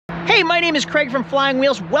Hey, my name is Craig from Flying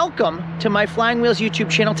Wheels. Welcome to my Flying Wheels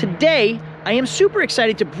YouTube channel. Today, I am super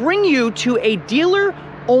excited to bring you to a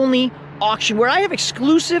dealer-only auction where I have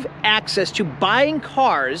exclusive access to buying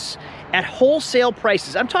cars at wholesale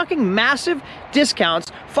prices. I'm talking massive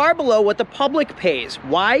discounts far below what the public pays.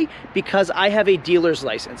 Why? Because I have a dealer's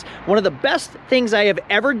license. One of the best things I have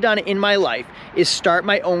ever done in my life is start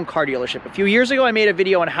my own car dealership. A few years ago, I made a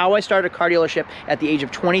video on how I started a car dealership at the age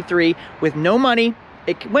of 23 with no money.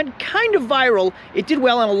 It went kind of viral, it did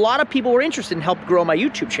well, and a lot of people were interested and helped grow my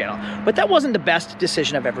YouTube channel. But that wasn't the best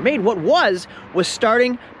decision I've ever made. What was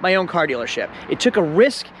starting my own car dealership. It took a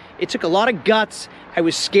risk, it took a lot of guts. I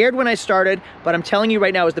was scared when I started, but I'm telling you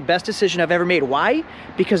right now, it was the best decision I've ever made. Why?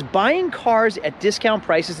 Because buying cars at discount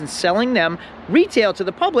prices and selling them retail to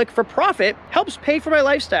the public for profit helps pay for my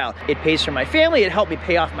lifestyle. It pays for my family, it helped me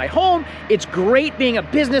pay off my home. It's great being a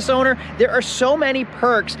business owner. There are so many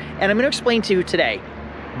perks, and I'm gonna explain to you today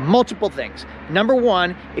multiple things. Number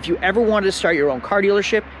one, if you ever wanted to start your own car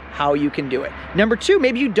dealership, how you can do it. Number two,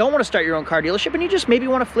 maybe you don't want to start your own car dealership and you just maybe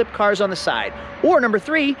want to flip cars on the side. Or number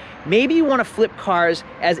three, maybe you want to flip cars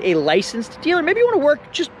as a licensed dealer. Maybe you want to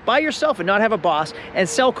work just by yourself and not have a boss and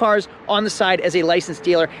sell cars on the side as a licensed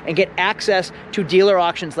dealer and get access to dealer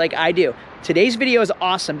auctions like I do. Today's video is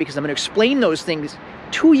awesome because I'm going to explain those things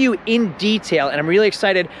to you in detail, and I'm really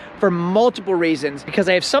excited for multiple reasons because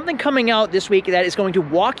I have something coming out this week that is going to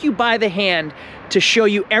walk you by the hand to show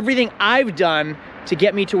you everything I've done to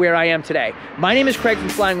get me to where I am today. My name is Craig from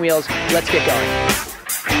Flying Wheels. Let's get going.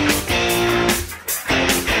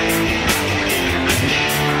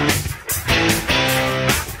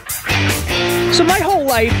 So my whole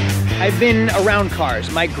life, I've been around cars.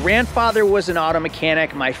 My grandfather was an auto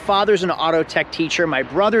mechanic. My father's an auto tech teacher. My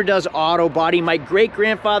brother does auto body. My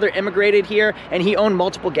great-grandfather immigrated here and he owned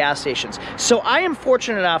multiple gas stations. So I am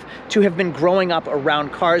fortunate enough to have been growing up around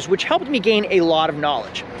cars, which helped me gain a lot of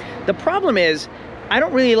knowledge. The problem is, I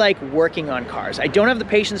don't really like working on cars. I don't have the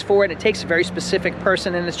patience for it. It takes a very specific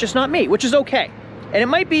person and it's just not me, which is okay. And it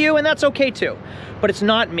might be you and that's okay too, but it's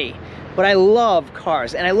not me. But I love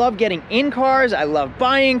cars and I love getting in cars, I love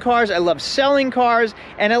buying cars, I love selling cars,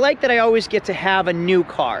 and I like that I always get to have a new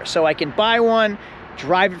car. So I can buy one,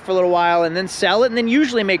 drive it for a little while, and then sell it, and then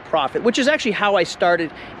usually make profit, which is actually how I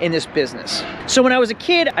started in this business. So when I was a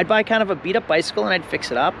kid, I'd buy kind of a beat up bicycle and I'd fix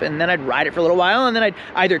it up, and then I'd ride it for a little while, and then I'd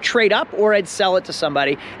either trade up or I'd sell it to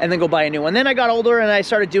somebody and then go buy a new one. Then I got older and I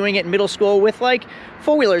started doing it in middle school with like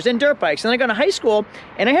four-wheelers and dirt bikes. And then I got to high school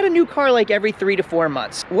and I had a new car like every 3 to 4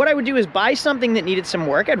 months. What I would do is buy something that needed some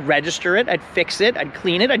work, I'd register it, I'd fix it, I'd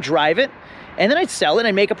clean it, I'd drive it, and then I'd sell it and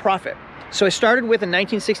I'd make a profit. So I started with a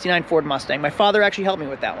 1969 Ford Mustang. My father actually helped me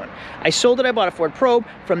with that one. I sold it, I bought a Ford Probe.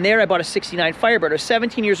 From there, I bought a 69 Firebird. I was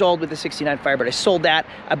 17 years old with a 69 Firebird. I sold that,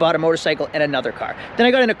 I bought a motorcycle and another car. Then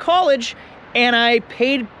I got into college and I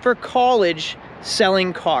paid for college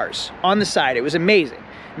selling cars on the side. It was amazing.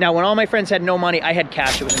 Now, when all my friends had no money, I had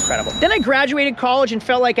cash. It was incredible. Then I graduated college and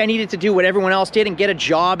felt like I needed to do what everyone else did and get a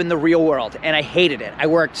job in the real world, and I hated it. I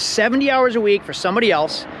worked 70 hours a week for somebody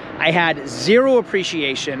else. I had zero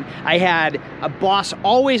appreciation. I had a boss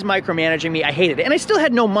always micromanaging me. I hated it, and I still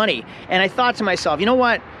had no money. And I thought to myself, you know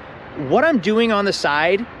what? What I'm doing on the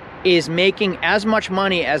side is making as much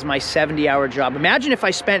money as my 70-hour job. Imagine if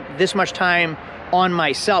I spent this much time on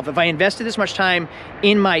myself. If I invested this much time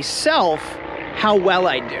in myself, how well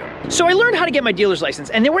I'd do. So I learned how to get my dealer's license,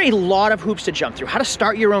 and there were a lot of hoops to jump through. How to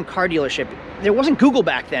start your own car dealership. There wasn't Google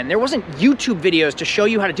back then. There wasn't YouTube videos to show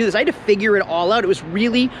you how to do this. I had to figure it all out. It was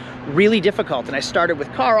really, really difficult. And I started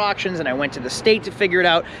with car auctions and I went to the state to figure it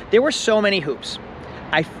out. There were so many hoops.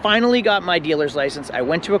 I finally got my dealer's license. I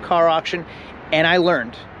went to a car auction and I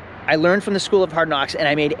learned. I learned from the School of Hard Knocks, and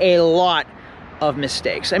I made a lot of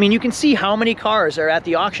mistakes. I mean, you can see how many cars are at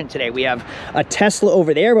the auction today. We have a Tesla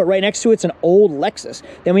over there, but right next to it's an old Lexus.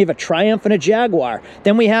 Then we have a Triumph and a Jaguar.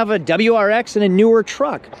 Then we have a WRX and a newer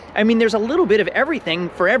truck. I mean, there's a little bit of everything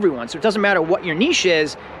for everyone. So it doesn't matter what your niche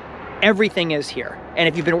is, everything is here. And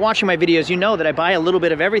if you've been watching my videos, you know that I buy a little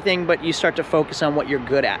bit of everything, but you start to focus on what you're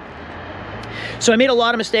good at. So I made a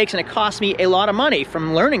lot of mistakes and it cost me a lot of money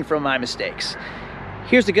from learning from my mistakes.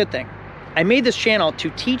 Here's the good thing. I made this channel to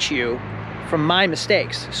teach you from my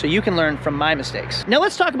mistakes, so you can learn from my mistakes. Now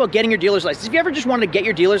let's talk about getting your dealer's license. If you ever just wanted to get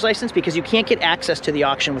your dealer's license because you can't get access to the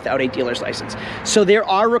auction without a dealer's license. So there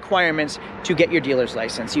are requirements to get your dealer's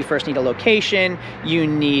license. You first need a location, you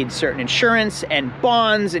need certain insurance and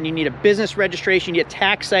bonds, and you need a business registration, you get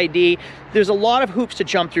tax ID. There's a lot of hoops to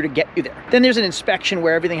jump through to get you there. Then there's an inspection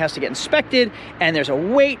where everything has to get inspected, and there's a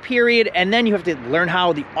wait period, and then you have to learn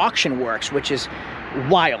how the auction works, which is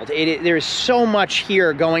wild. There's so much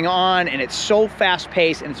here going on, and it's so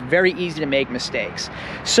fast-paced, and it's very easy to make mistakes.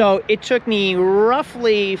 So it took me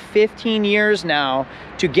roughly 15 years now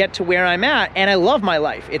to get to where I'm at, and I love my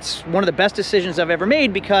life. It's one of the best decisions I've ever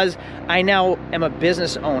made because I now am a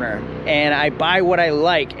business owner, and I buy what I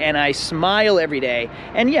like, and I smile every day.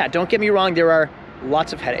 And yeah, don't get me wrong, there are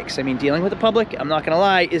lots of headaches. I mean, dealing with the public, I'm not gonna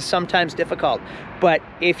lie, is sometimes difficult. But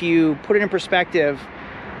if you put it in perspective,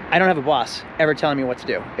 I don't have a boss ever telling me what to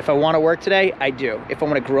do. If I want to work today, I do. If I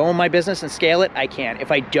want to grow my business and scale it, I can.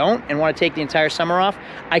 If I don't and want to take the entire summer off,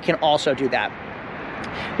 I can also do that.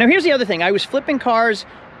 Now here's the other thing. I was flipping cars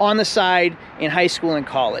on the side in high school and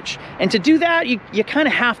college. And to do that, you kind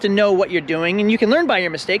of have to know what you're doing, and you can learn by your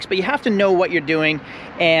mistakes, but you have to know what you're doing,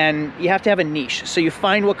 and you have to have a niche. So you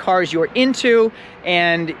find what cars you're into,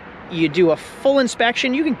 and you do a full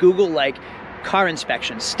inspection. You can Google like car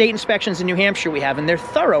inspections, state inspections in New Hampshire we have, and they're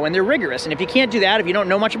thorough and they're rigorous. And if you can't do that, if you don't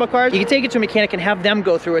know much about cars, you can take it to a mechanic and have them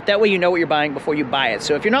go through it. That way you know what you're buying before you buy it.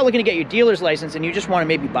 So if you're not looking to get your dealer's license and you just want to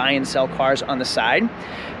maybe buy and sell cars on the side,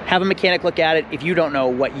 have a mechanic look at it if you don't know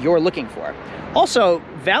what you're looking for. Also,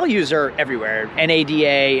 values are everywhere.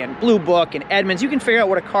 NADA and Blue Book and Edmunds. You can figure out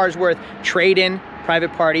what a car is worth, trade-in,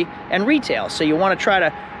 private party, and retail. So you want to try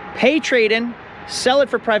to pay trade-in, sell it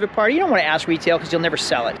for private party. You don't want to ask retail because you'll never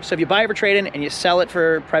sell it. So if you buy it for trade-in and you sell it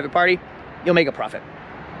for private party, you'll make a profit.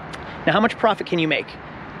 Now, how much profit can you make?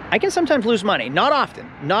 I can sometimes lose money. Not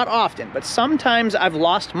often, but sometimes I've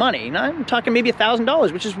lost money. Now, I'm talking maybe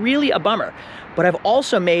 $1,000, which is really a bummer. But I've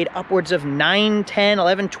also made upwards of $9,000,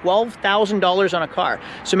 $10,000, $11,000, $12,000 on a car.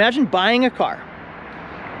 So imagine buying a car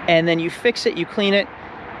and then you fix it, you clean it,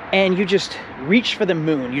 and you just reach for the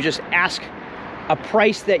moon. You just ask a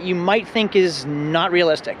price that you might think is not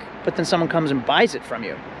realistic, but then someone comes and buys it from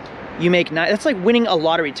you. You make that's like winning a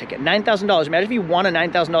lottery ticket, $9,000. Imagine if you won a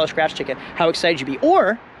 $9,000 scratch ticket, how excited you'd be.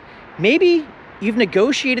 Or maybe you've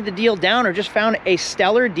negotiated the deal down or just found a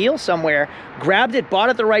stellar deal somewhere, grabbed it, bought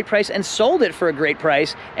it at the right price, and sold it for a great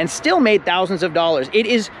price, and still made thousands of dollars. It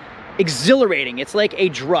is exhilarating. It's like a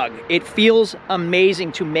drug. It feels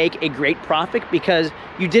amazing to make a great profit because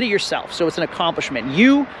you did it yourself. So it's an accomplishment.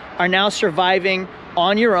 You are now surviving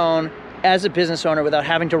on your own as a business owner without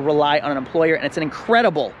having to rely on an employer, and it's an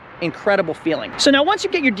incredible feeling. So now once you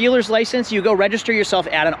get your dealer's license, you go register yourself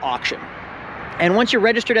at an auction. And once you're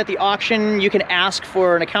registered at the auction, you can ask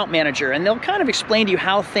for an account manager, and they'll kind of explain to you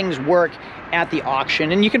how things work at the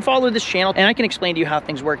auction. And you can follow this channel, and I can explain to you how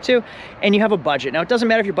things work too. And you have a budget. Now, it doesn't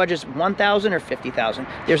matter if your budget's $1,000 or $50,000.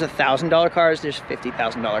 There's $1,000 cars, there's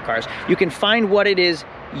 $50,000 cars. You can find what it is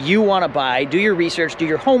you want to buy, do your research, do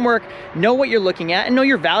your homework, know what you're looking at, and know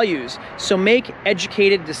your values. So make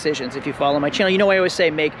educated decisions. If you follow my channel, you know I always say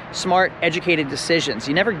make smart, educated decisions.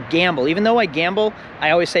 You never gamble. Even though I gamble, I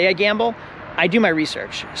always say I gamble, I do my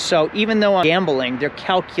research. So even though I'm gambling, they're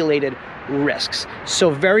calculated risks. So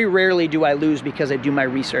very rarely do I lose because I do my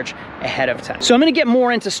research ahead of time. So I'm gonna get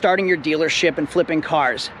more into starting your dealership and flipping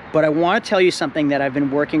cars, but I wanna tell you something that I've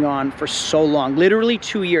been working on for so long, literally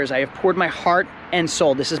 2 years. I have poured my heart and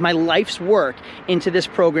soul. This is my life's work into this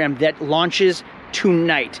program that launches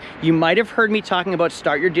tonight. You might have heard me talking about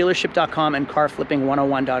startyourdealership.com and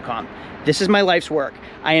carflipping101.com. This is my life's work.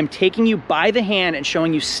 I am taking you by the hand and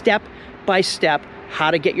showing you step by step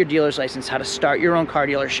how to get your dealer's license, how to start your own car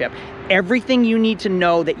dealership. Everything you need to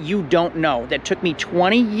know that you don't know, that took me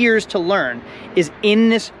 20 years to learn, is in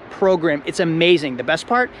this program. It's amazing. The best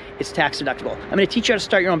part, it's tax deductible. I'm gonna teach you how to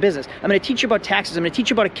start your own business. I'm gonna teach you about taxes. I'm gonna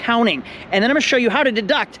teach you about accounting. And then I'm gonna show you how to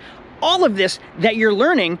deduct all of this that you're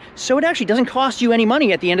learning so it actually doesn't cost you any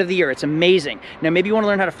money at the end of the year. It's amazing. Now, maybe you wanna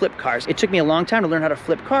learn how to flip cars. It took me a long time to learn how to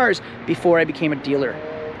flip cars before I became a dealer.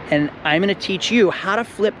 And I'm gonna teach you how to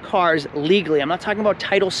flip cars legally. I'm not talking about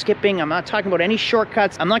title skipping. I'm not talking about any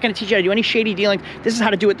shortcuts. I'm not gonna teach you how to do any shady dealings. This is how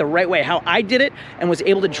to do it the right way, how I did it and was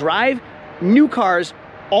able to drive new cars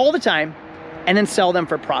all the time and then sell them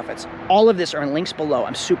for profits. All of this are in links below.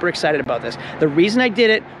 I'm super excited about this. The reason I did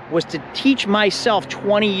it was to teach myself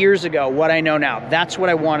 20 years ago what I know now. That's what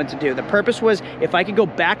I wanted to do. The purpose was if I could go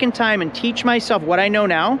back in time and teach myself what I know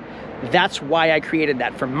now, that's why I created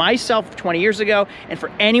that for myself 20 years ago, and for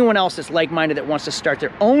anyone else that's like-minded that wants to start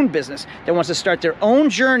their own business, that wants to start their own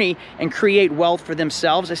journey and create wealth for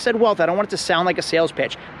themselves. I said wealth, I don't want it to sound like a sales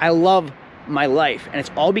pitch. I love my life, and it's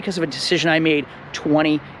all because of a decision I made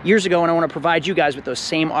 20 years ago, and I want to provide you guys with those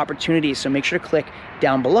same opportunities, so make sure to click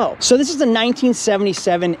down below. So this is the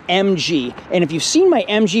 1977 MG, and if you've seen my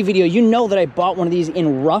MG video, you know that I bought one of these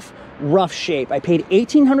in rough shape. I paid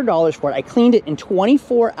 $1,800 for it. I cleaned it in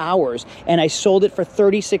 24 hours and I sold it for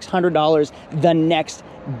 $3,600 the next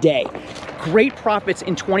day. Great profits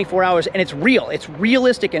in 24 hours, and it's real, it's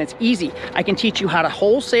realistic, and it's easy. I can teach you how to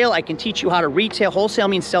wholesale, I can teach you how to retail. Wholesale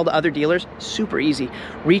means sell to other dealers, super easy.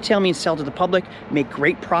 Retail means sell to the public, make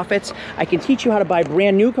great profits. I can teach you how to buy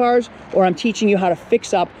brand new cars, or I'm teaching you how to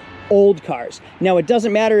fix up old cars. Now, it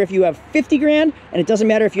doesn't matter if you have 50 grand, and it doesn't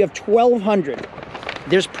matter if you have 1,200.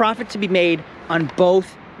 There's profit to be made on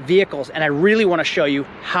both vehicles, and I really want to show you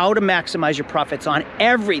how to maximize your profits on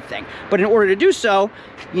everything. But in order to do so,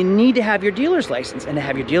 you need to have your dealer's license, and to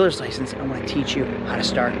have your dealer's license, I want to teach you how to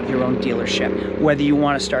start your own dealership. Whether you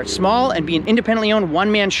want to start small and be an independently owned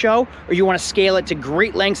one-man show, or you want to scale it to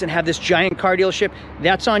great lengths and have this giant car dealership,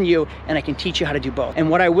 that's on you, and I can teach you how to do both. And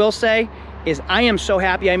what I will say is I am so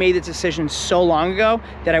happy I made this decision so long ago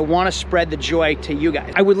that I want to spread the joy to you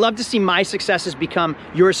guys. I would love to see my successes become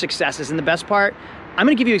your successes, and the best part, I'm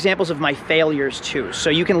gonna give you examples of my failures too, so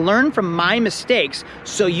you can learn from my mistakes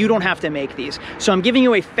so you don't have to make these. So I'm giving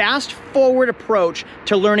you a fast forward approach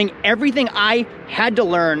to learning everything I had to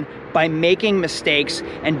learn by making mistakes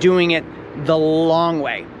and doing it the long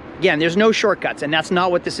way. Again, there's no shortcuts, and that's not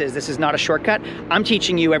what this is. This is not a shortcut. I'm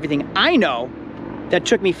teaching you everything I know that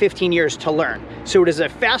took me 15 years to learn. So it is a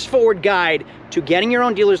fast forward guide to getting your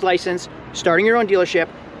own dealer's license, starting your own dealership,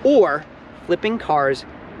 or flipping cars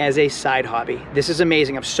as a side hobby. This is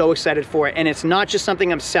amazing. I'm so excited for it. And it's not just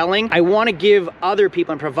something I'm selling. I want to give other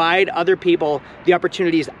people and provide other people the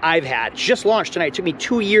opportunities I've had. Just launched tonight. It took me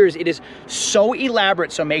 2 years. It is so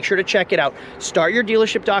elaborate, so make sure to check it out.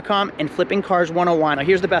 Startyourdealership.com and Flipping Cars 101. Now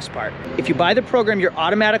here's the best part. If you buy the program, you're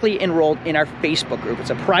automatically enrolled in our Facebook group. It's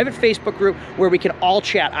a private Facebook group where we can all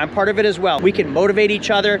chat. I'm part of it as well. We can motivate each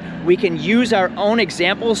other. We can use our own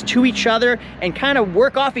examples to each other and kind of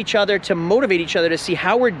work off each other to motivate each other to see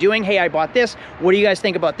how we're doing. Hey, I bought this. What do you guys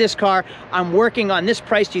think about this car? I'm working on this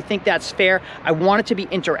price. Do you think that's fair? I want it to be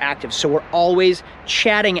interactive, so we're always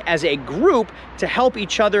chatting as a group to help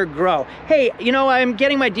each other grow. Hey, you know, I'm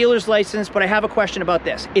getting my dealer's license, but I have a question about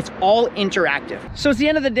this. It's all interactive. So it's the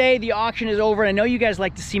end of the day. The auction is over. I know you guys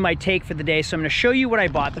like to see my take for the day, so I'm going to show you what I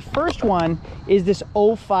bought. The first one is this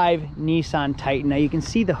 05 Nissan Titan. Now you can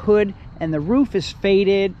see the hood and the roof is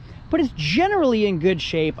faded, but it's generally in good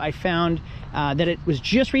shape. I found that it was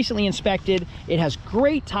just recently inspected. It has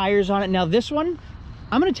great tires on it. Now this one,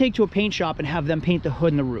 I'm gonna take to a paint shop and have them paint the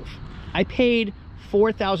hood and the roof. I paid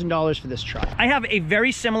 $4,000 for this truck. I have a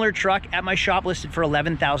very similar truck at my shop listed for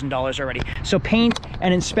 $11,000 already. So paint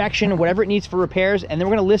and inspection, whatever it needs for repairs, and then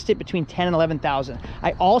we're gonna list it between $10,000 and $11,000.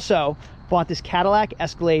 I also bought this Cadillac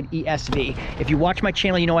Escalade ESV. If you watch my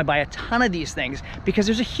channel, you know I buy a ton of these things because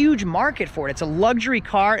there's a huge market for it. It's a luxury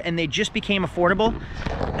car and they just became affordable.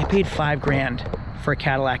 I paid $5 grand for a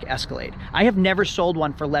Cadillac Escalade. I have never sold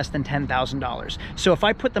one for less than $10,000. So if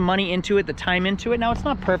I put the money into it, the time into it, now it's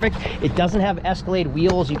not perfect. It doesn't have Escalade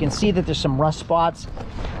wheels. You can see that there's some rust spots.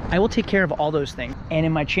 I will take care of all those things. And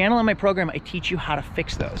in my channel and my program, I teach you how to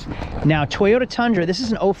fix those. Now, Toyota Tundra, this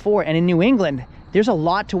is an 04, and in New England, there's a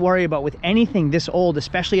lot to worry about with anything this old,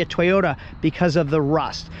 especially a Toyota, because of the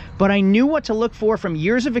rust. But I knew what to look for from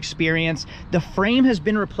years of experience. The frame has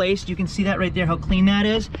been replaced. You can see that right there, how clean that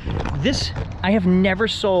is. This, I have never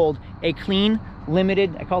sold a clean,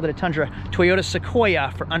 limited, I called it a Tundra, Toyota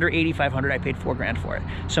Sequoia for under $8,500. I paid $4 grand for it.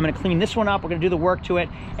 So I'm gonna clean this one up. We're gonna do the work to it.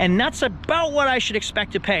 And that's about what I should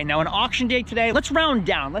expect to pay. Now, an auction day today, let's round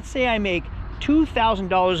down. Let's say I make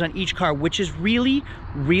 $2,000 on each car, which is really,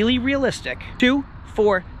 really realistic. $2,000,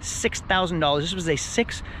 $4,000, $6,000. This was a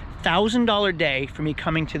 $6,000 day for me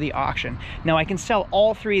coming to the auction. Now I can sell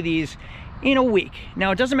all three of these in a week.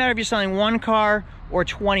 Now it doesn't matter if you're selling one car or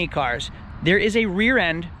 20 cars. There is a rear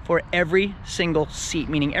end for every single seat,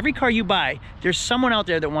 meaning every car you buy, there's someone out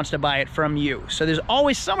there that wants to buy it from you. So there's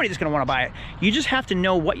always somebody that's gonna wanna buy it. You just have to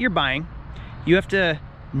know what you're buying. You have to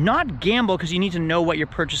not gamble because you need to know what you're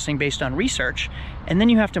purchasing based on research, and then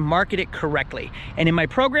you have to market it correctly. And in my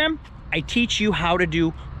program, I teach you how to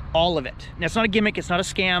do all of it. Now, it's not a gimmick, it's not a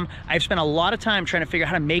scam. I've spent a lot of time trying to figure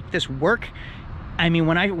out how to make this work. I mean,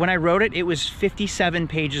 when I wrote it, it was 57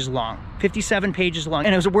 pages long. 57 pages long,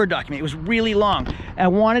 and it was a Word document. It was really long. I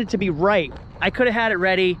wanted it to be right. I could have had it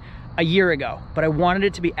ready a year ago, but I wanted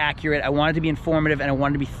it to be accurate, I wanted it to be informative, and I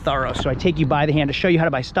wanted it to be thorough. So I take you by the hand to show you how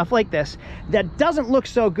to buy stuff like this that doesn't look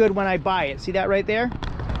so good when I buy it. See that right there?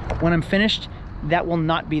 When I'm finished, that will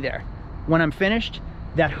not be there. When I'm finished,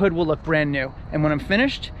 that hood will look brand new. And when I'm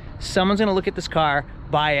finished, someone's gonna look at this car,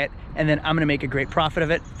 buy it, and then I'm gonna make a great profit of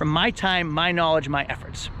it from my time, my knowledge, my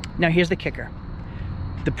efforts. Now here's the kicker.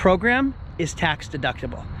 The program is tax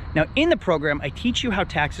deductible. Now in the program, I teach you how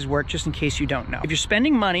taxes work just in case you don't know. If you're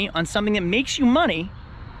spending money on something that makes you money,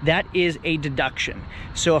 that is a deduction.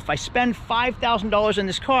 So if I spend $5,000 in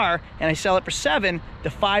this car and I sell it for $7,000, the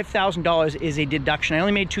 $5,000 is a deduction. I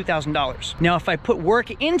only made $2,000. Now, if I put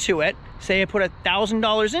work into it, say I put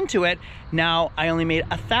 $1,000 into it, now I only made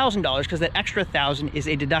 $1,000 because that extra $1,000 is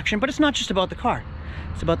a deduction. But it's not just about the car.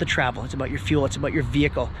 It's about the travel, it's about your fuel, it's about your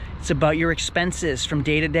vehicle, it's about your expenses from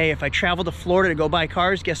day to day. If I travel to Florida to go buy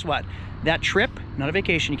cars, guess what? That trip, not a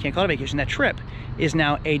vacation, you can't call it a vacation, that trip is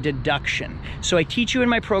now a deduction. So I teach you in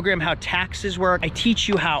my program how taxes work. I teach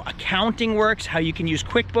you how accounting works, how you can use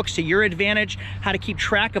QuickBooks to your advantage, how to keep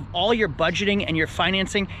track of all your budgeting and your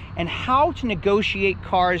financing, and how to negotiate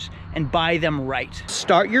cars and buy them right.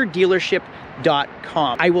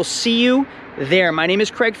 StartYourDealership.com. I will see you there. My name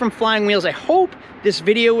is Craig from Flying Wheels. I hope this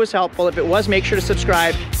video was helpful. If it was, make sure to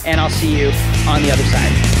subscribe, and I'll see you on the other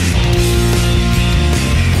side.